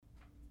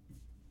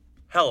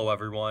Hello,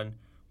 everyone.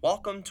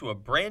 Welcome to a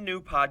brand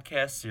new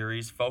podcast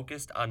series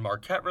focused on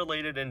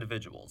Marquette-related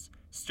individuals,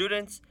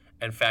 students,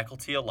 and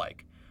faculty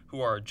alike,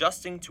 who are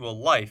adjusting to a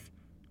life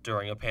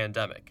during a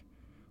pandemic.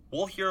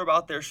 We'll hear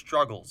about their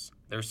struggles,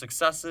 their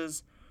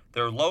successes,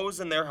 their lows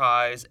and their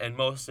highs, and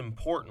most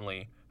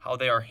importantly, how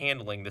they are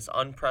handling this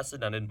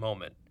unprecedented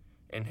moment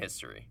in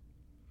history.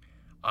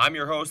 I'm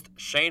your host,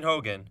 Shane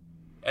Hogan,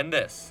 and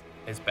this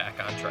is Back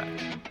on Track.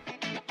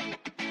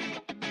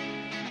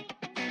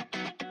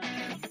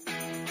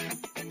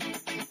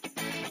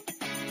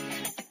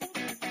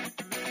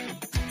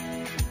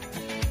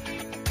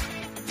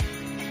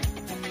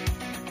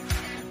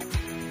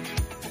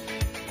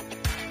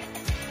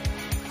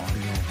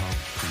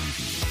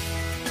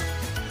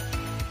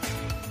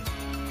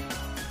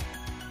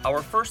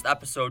 Our first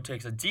episode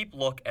takes a deep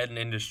look at an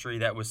industry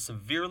that was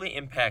severely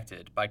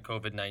impacted by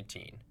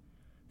COVID-19.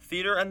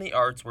 Theater and the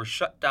arts were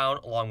shut down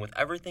along with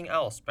everything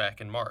else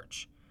back in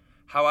March.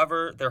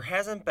 However, there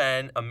hasn't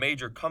been a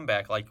major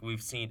comeback like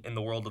we've seen in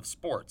the world of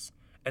sports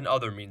and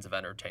other means of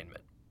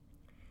entertainment.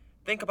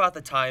 Think about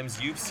the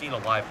times you've seen a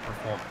live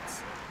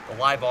performance, the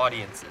live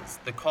audiences,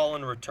 the call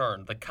and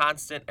return, the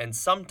constant and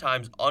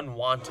sometimes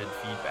unwanted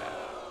feedback.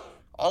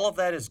 All of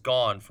that is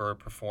gone for a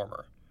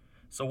performer.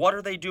 So what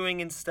are they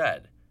doing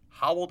instead?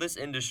 How will this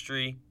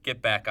industry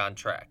get back on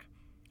track?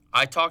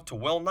 I talked to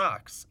Will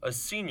Knox, a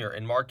senior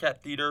in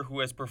Marquette Theater who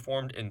has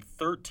performed in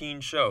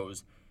 13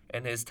 shows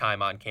in his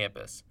time on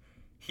campus.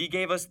 He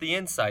gave us the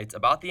insights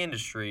about the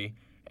industry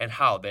and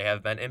how they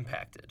have been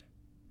impacted.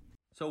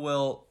 So,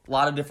 Will, a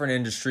lot of different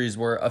industries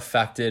were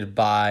affected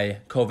by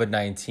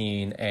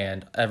COVID-19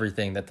 and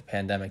everything that the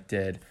pandemic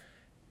did.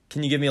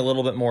 Can you give me a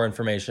little bit more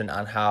information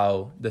on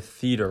how the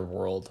theater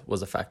world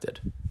was affected?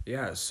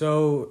 Yeah,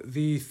 so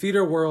the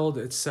theater world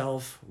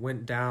itself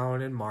went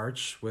down in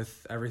March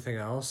with everything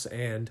else,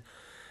 and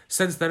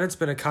since then it's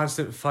been a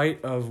constant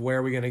fight of where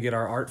are we going to get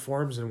our art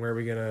forms and where are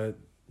we going to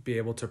be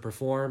able to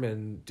perform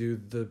and do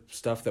the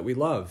stuff that we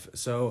love.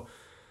 So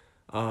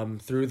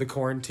through the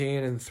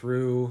quarantine and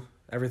through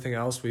everything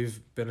else,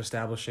 we've been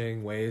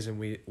establishing ways in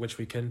which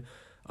we can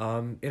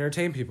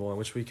entertain people, in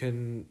which we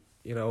can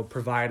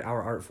provide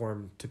our art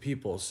form to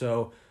people.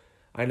 So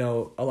I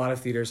know a lot of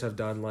theaters have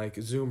done like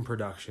Zoom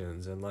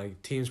productions and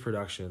like Teams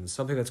productions.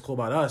 Something that's cool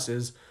about us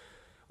is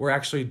we're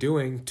actually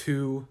doing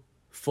 2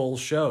 full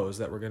shows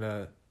that we're going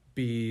to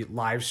be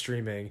live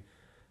streaming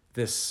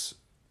this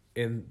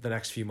in the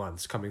next few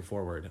months coming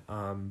forward.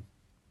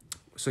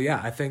 So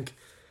yeah, I think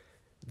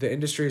the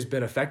industry has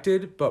been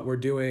affected, but we're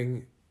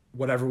doing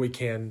whatever we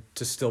can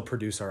to still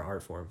produce our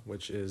art form,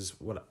 which is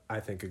what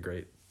I think a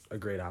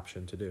great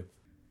option to do.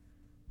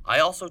 I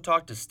also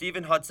talked to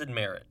Stephen Hudson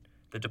Merritt,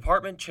 the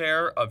Department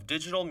Chair of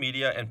Digital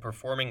Media and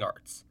Performing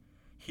Arts.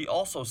 He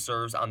also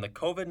serves on the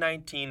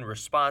COVID-19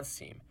 response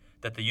team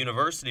that the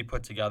university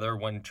put together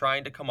when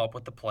trying to come up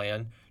with a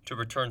plan to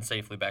return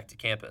safely back to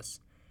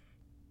campus.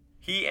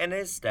 He and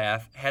his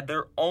staff had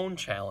their own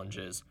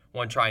challenges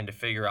when trying to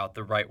figure out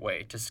the right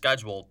way to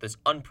schedule this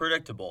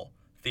unpredictable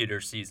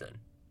theater season.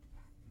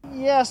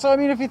 Yeah, so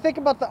if you think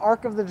about the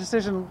arc of the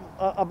decision,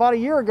 about a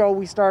year ago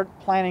we started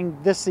planning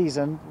this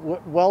season,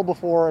 well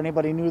before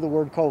anybody knew the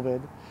word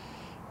COVID.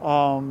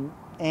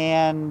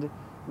 And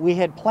we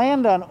had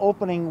planned on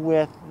opening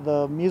with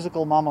the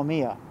musical Mamma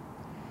Mia.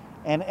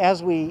 And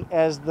as we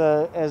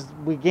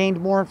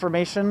gained more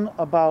information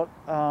about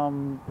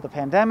the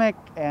pandemic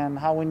and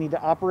how we need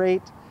to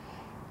operate,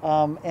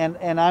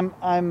 and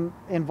I'm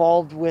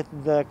involved with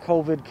the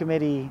COVID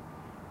committee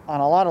on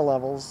a lot of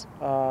levels,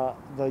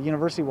 the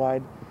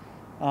university-wide,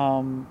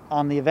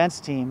 on the events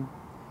team,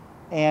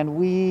 and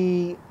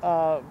we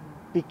it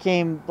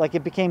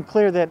became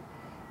clear that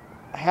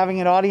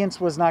having an audience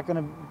was not going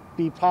to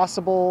be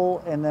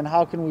possible, and then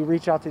how can we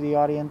reach out to the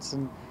audience?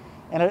 And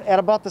at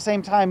about the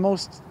same time,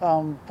 most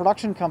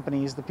production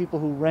companies, the people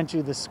who rent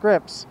you the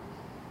scripts,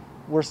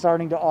 were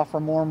starting to offer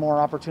more and more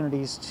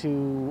opportunities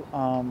to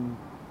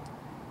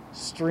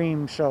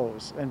stream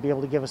shows and be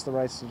able to give us the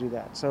rights to do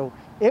that. So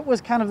it was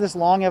kind of this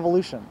long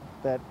evolution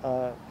that,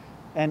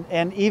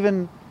 and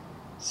even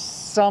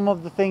some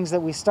of the things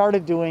that we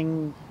started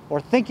doing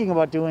or thinking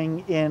about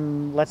doing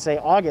in, let's say,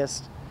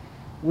 August,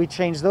 we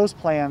changed those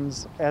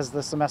plans as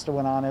the semester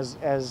went on,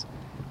 as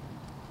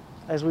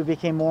we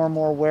became more and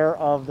more aware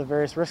of the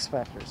various risk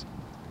factors.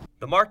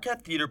 The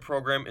Marquette Theater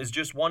program is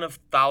just one of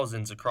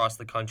thousands across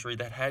the country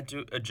that had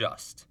to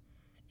adjust.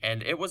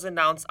 And it was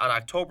announced on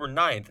October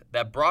 9th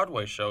that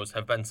Broadway shows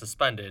have been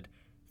suspended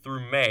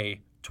through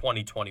May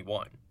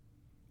 2021.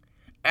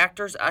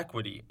 Actors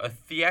Equity, a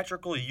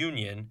theatrical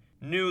union,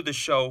 knew the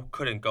show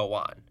couldn't go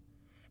on.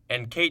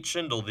 And Kate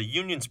Schindel, the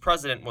union's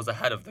president, was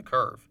ahead of the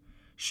curve.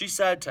 She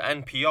said to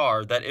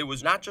NPR that it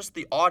was not just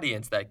the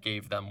audience that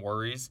gave them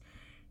worries,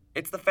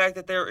 it's the fact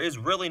that there is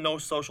really no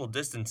social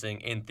distancing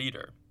in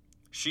theater.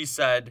 She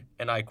said,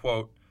 and I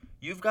quote,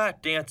 "You've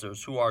got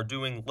dancers who are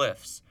doing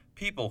lifts,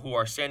 people who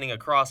are standing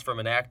across from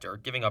an actor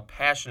giving a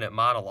passionate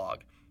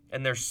monologue,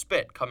 and there's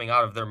spit coming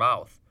out of their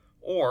mouth,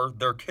 or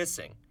they're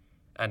kissing,"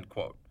 end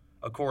quote,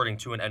 according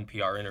to an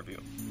NPR interview.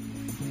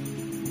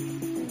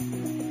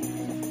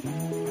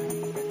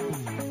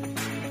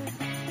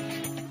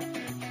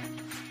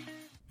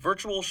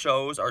 Virtual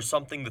shows are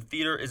something the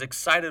theater is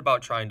excited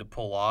about trying to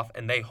pull off,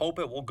 and they hope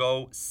it will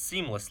go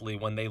seamlessly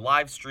when they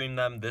live stream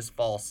them this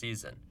fall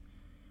season.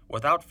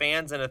 Without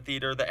fans in a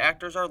theater, the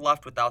actors are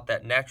left without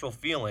that natural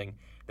feeling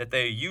that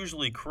they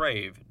usually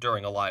crave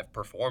during a live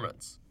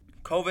performance.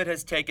 COVID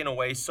has taken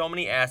away so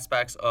many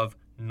aspects of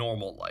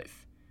normal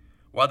life.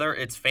 Whether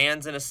it's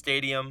fans in a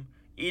stadium,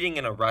 eating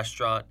in a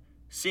restaurant,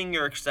 seeing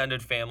your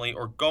extended family,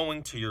 or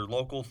going to your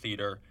local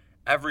theater,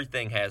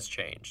 everything has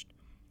changed.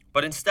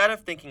 But instead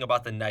of thinking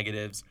about the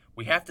negatives,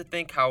 we have to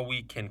think how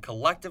we can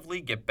collectively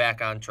get back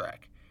on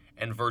track.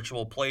 And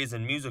virtual plays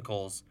and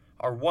musicals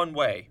are one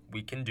way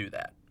we can do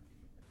that.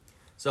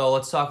 So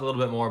let's talk a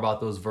little bit more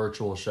about those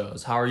virtual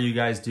shows. How are you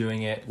guys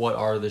doing it? What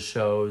are the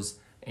shows?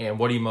 And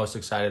what are you most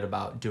excited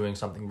about doing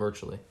something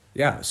virtually?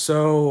 Yeah,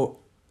 so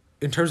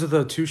in terms of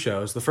the two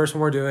shows, the first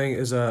one we're doing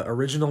is a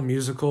original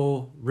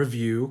musical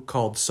review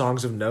called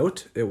Songs of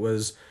Note. It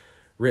was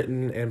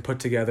written and put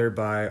together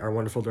by our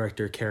wonderful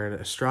director, Karen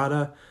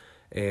Estrada,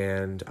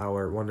 and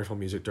our wonderful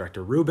music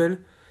director,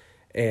 Ruben.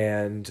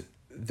 And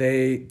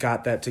they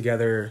got that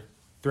together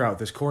throughout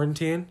this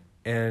quarantine,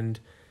 and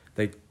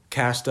they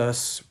cast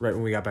us right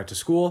when we got back to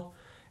school.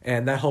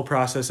 And that whole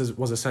process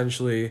was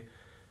essentially,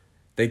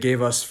 they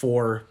gave us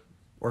 4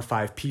 or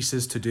 5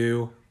 pieces to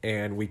do,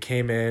 and we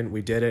came in,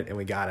 we did it, and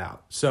we got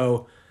out.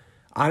 So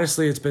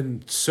honestly, it's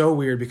been so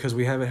weird because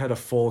we haven't had a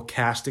full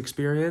cast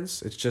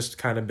experience. It's just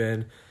kind of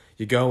been,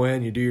 you go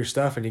in, you do your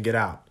stuff, and you get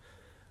out.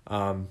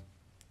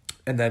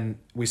 And then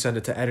we send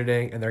it to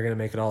editing, and they're going to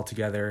make it all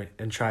together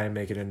and try and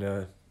make it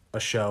into a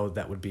show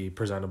that would be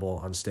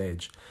presentable on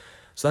stage.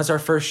 So that's our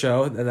first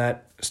show, and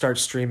that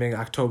starts streaming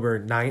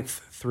October 9th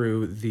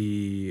through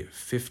the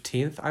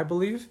 15th, I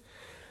believe.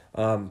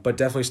 But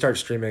definitely start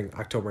streaming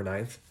October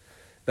 9th.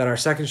 Then our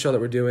second show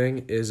that we're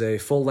doing is a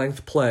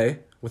full-length play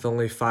with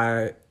only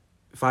five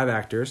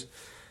actors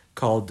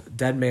called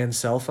Dead Man's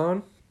Cell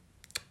Phone.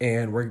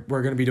 And we're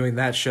going to be doing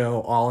that show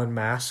all in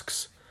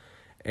masks.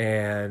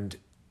 And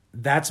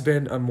that's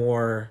been a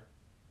more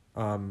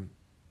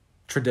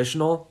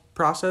traditional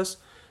process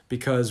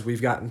because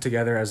we've gotten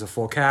together as a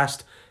full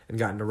cast and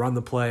gotten to run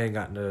the play and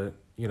gotten to,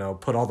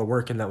 put all the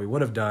work in that we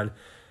would have done.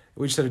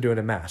 We just had to do it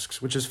in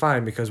masks, which is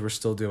fine because we're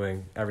still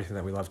doing everything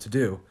that we love to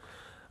do.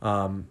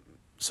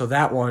 So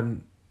that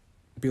one,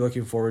 be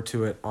looking forward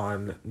to it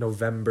on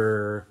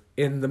November,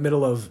 in the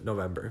middle of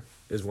November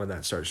is when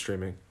that starts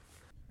streaming.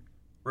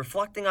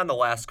 Reflecting on the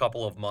last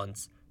couple of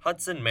months,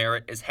 Hudson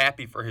Merritt is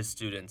happy for his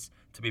students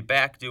to be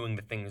back doing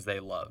the things they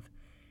love.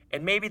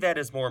 And maybe that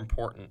is more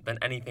important than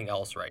anything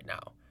else right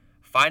now,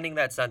 finding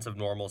that sense of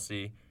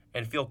normalcy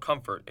and feel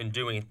comfort in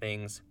doing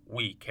things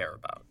we care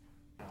about.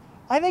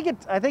 I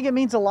think it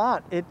means a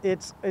lot.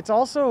 It's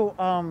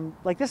also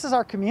like this is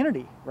our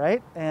community,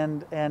 right?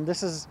 And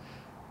this is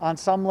on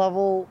some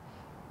level,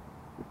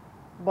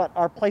 but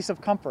our place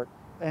of comfort.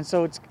 And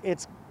so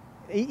it's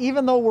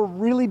even though we're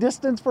really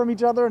distanced from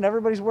each other and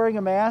everybody's wearing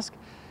a mask,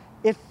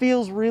 it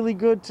feels really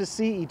good to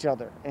see each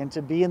other and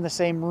to be in the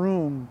same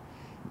room,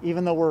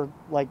 even though we're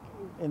like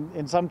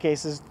in some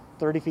cases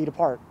 30 feet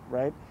apart,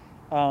 right?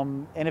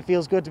 And it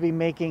feels good to be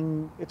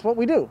it's what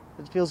we do.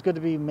 It feels good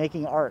to be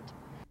making art.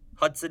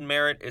 Hudson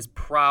Merritt is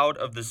proud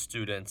of the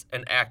students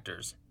and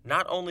actors,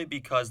 not only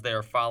because they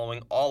are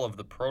following all of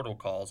the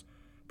protocols,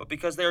 but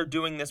because they are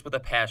doing this with a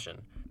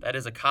passion that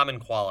is a common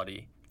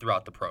quality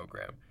throughout the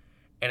program.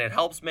 And it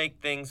helps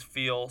make things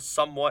feel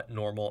somewhat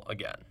normal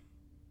again.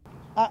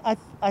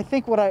 I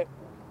think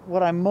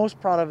what I'm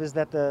most proud of is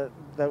that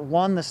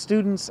the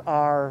students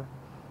are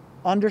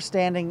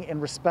understanding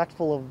and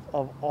respectful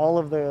of all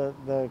of the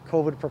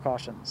COVID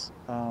precautions,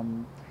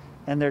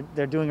 and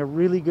they're doing a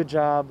really good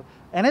job.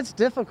 And it's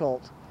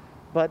difficult,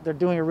 but they're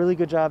doing a really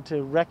good job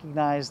to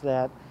recognize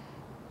that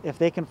if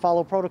they can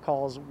follow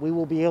protocols, we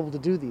will be able to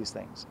do these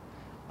things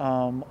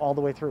all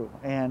the way through.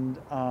 And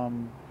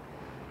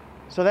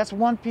so that's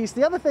one piece.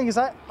 The other thing is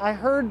I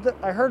heard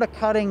a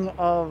cutting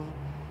of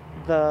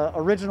the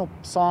original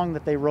song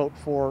that they wrote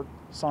for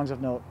Songs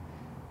of Note,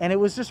 and it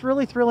was just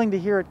really thrilling to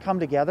hear it come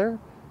together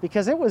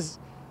because it was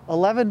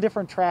 11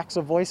 different tracks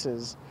of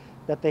voices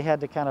that they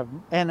had to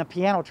and a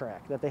piano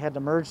track that they had to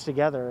merge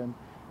together.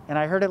 And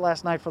I heard it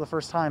last night for the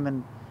first time,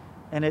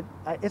 and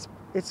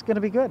it's going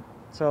to be good.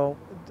 So,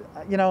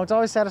 it's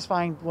always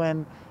satisfying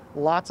when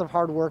lots of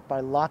hard work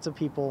by lots of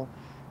people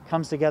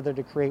comes together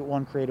to create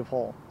one creative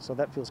whole. So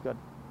that feels good.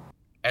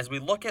 As we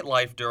look at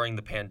life during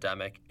the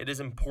pandemic, it is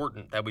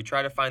important that we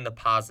try to find the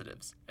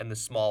positives and the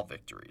small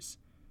victories.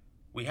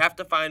 We have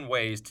to find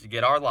ways to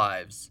get our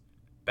lives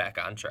back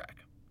on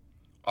track.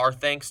 Our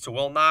thanks to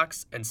Will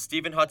Knox and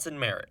Stephen Hudson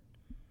Merritt.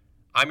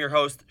 I'm your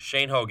host,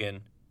 Shane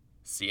Hogan.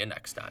 See you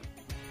next time.